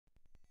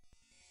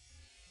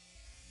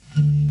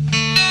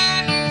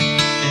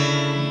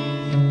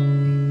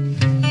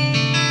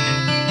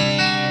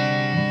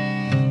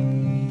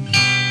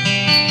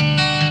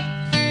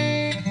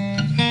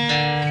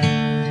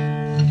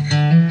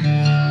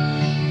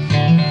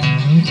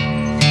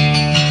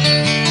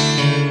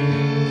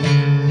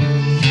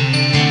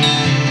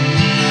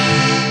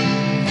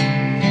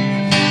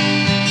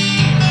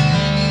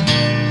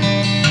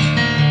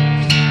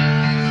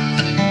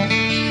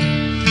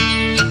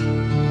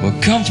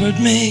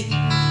comfort me,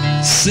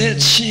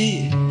 said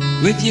she,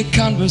 with your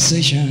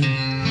conversation,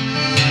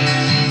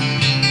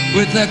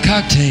 with the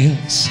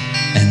cocktails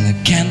and the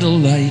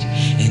candlelight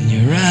in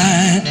your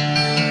eye.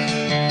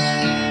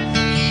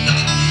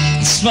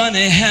 It's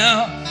funny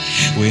how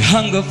we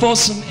hunger for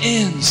some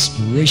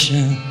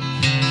inspiration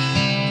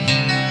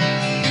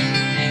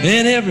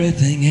and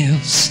everything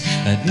else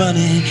that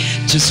money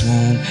just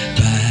won't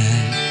buy.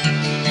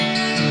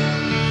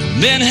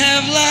 Men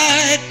have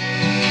lied,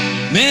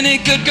 many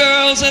good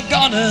girls have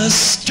gone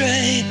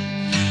astray,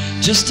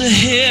 just to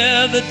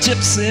hear the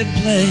tipsy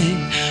play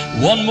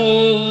one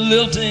more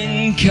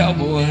lilting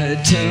cowboy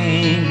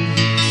tune.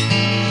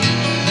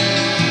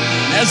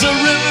 As the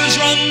rivers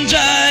run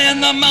dry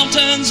and the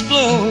mountains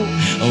blow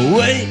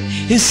away,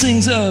 he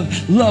sings of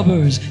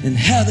lovers and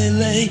how they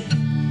lay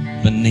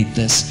beneath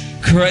this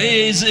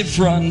crazy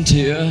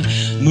frontier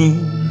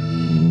moon.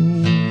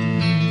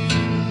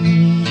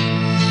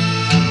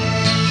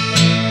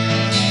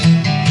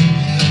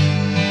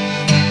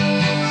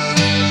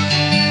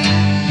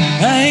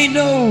 I ain't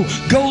no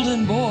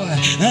golden boy,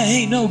 I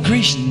ain't no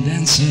Grecian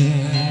dancer,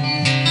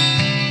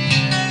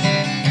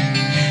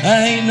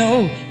 I ain't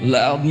no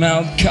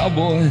loudmouth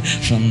cowboy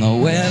from the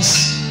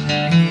west,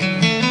 and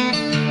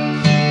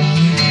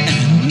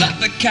I'm not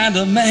the kind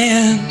of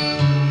man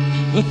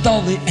with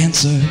all the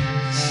answers,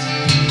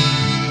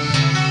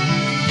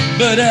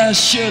 but I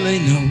surely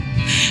know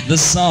the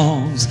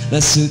songs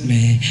that suit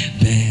me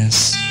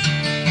best.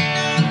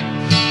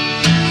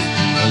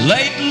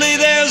 Lately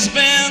there's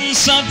been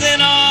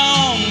something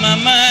on my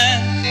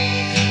mind,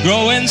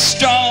 growing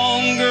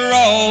stronger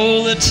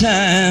all the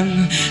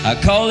time. I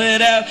call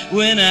it out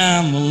when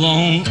I'm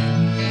alone,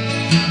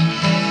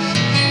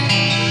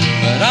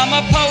 but I'm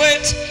a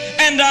poet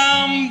and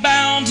I'm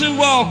bound to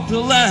walk the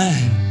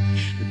line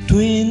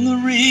between the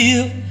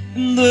real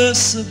and the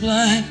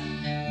sublime,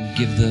 and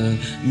give the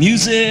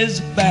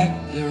muses back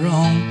their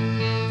own.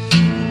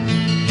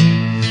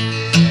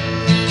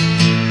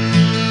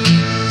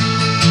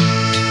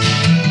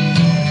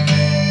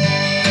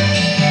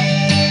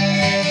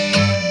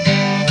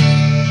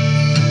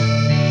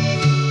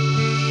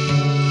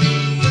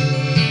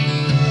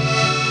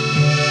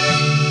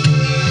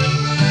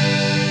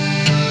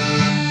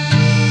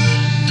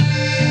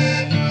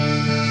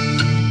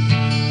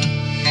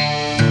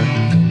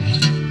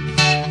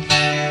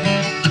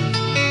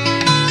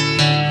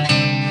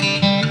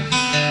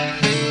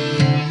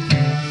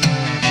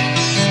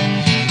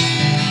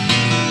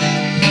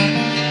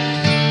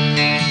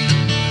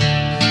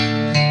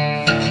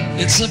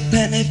 It's a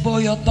penny for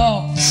your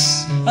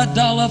thoughts,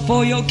 $1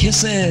 for your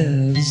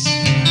kisses.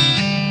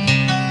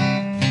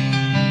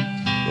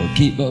 We'll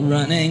keep a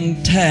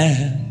running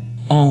tab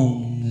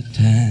on the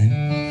time.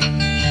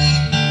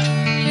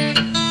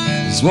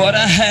 'Cause what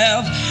I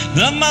have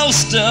the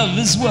most of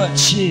is what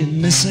she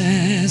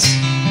misses.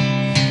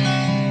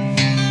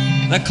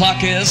 The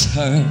clock is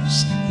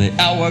hers, the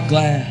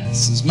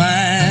hourglass is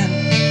mine.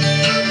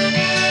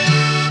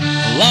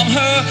 Well, I'm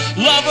her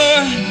lover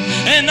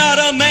and not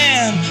a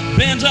man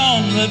bent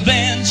on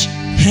revenge,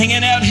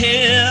 hanging out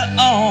here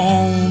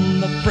on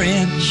the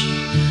fringe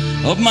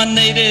of my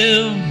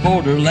native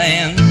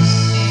borderlands.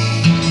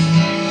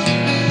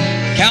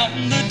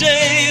 Counting the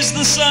days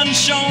the sun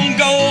shone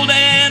gold,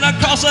 and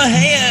across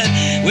ahead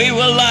we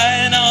were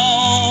lying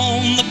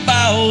on the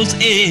bow's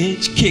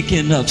edge,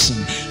 kicking up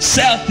some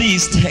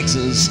Southeast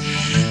Texas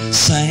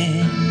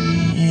sand.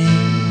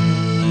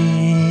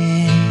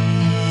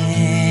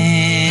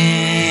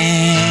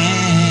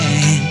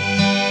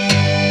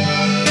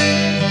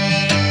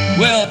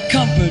 Well,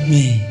 comfort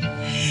me,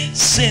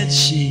 said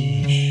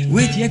she,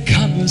 with your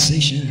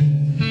conversation,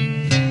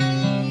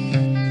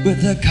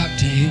 with the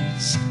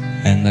cocktails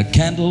and the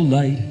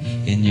candlelight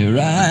in your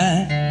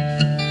eye.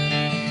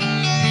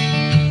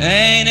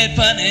 Ain't it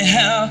funny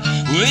how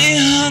we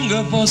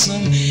hunger for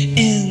some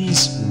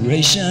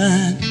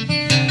inspiration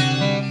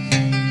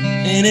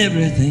and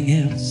everything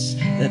else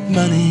that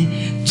money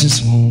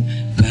just won't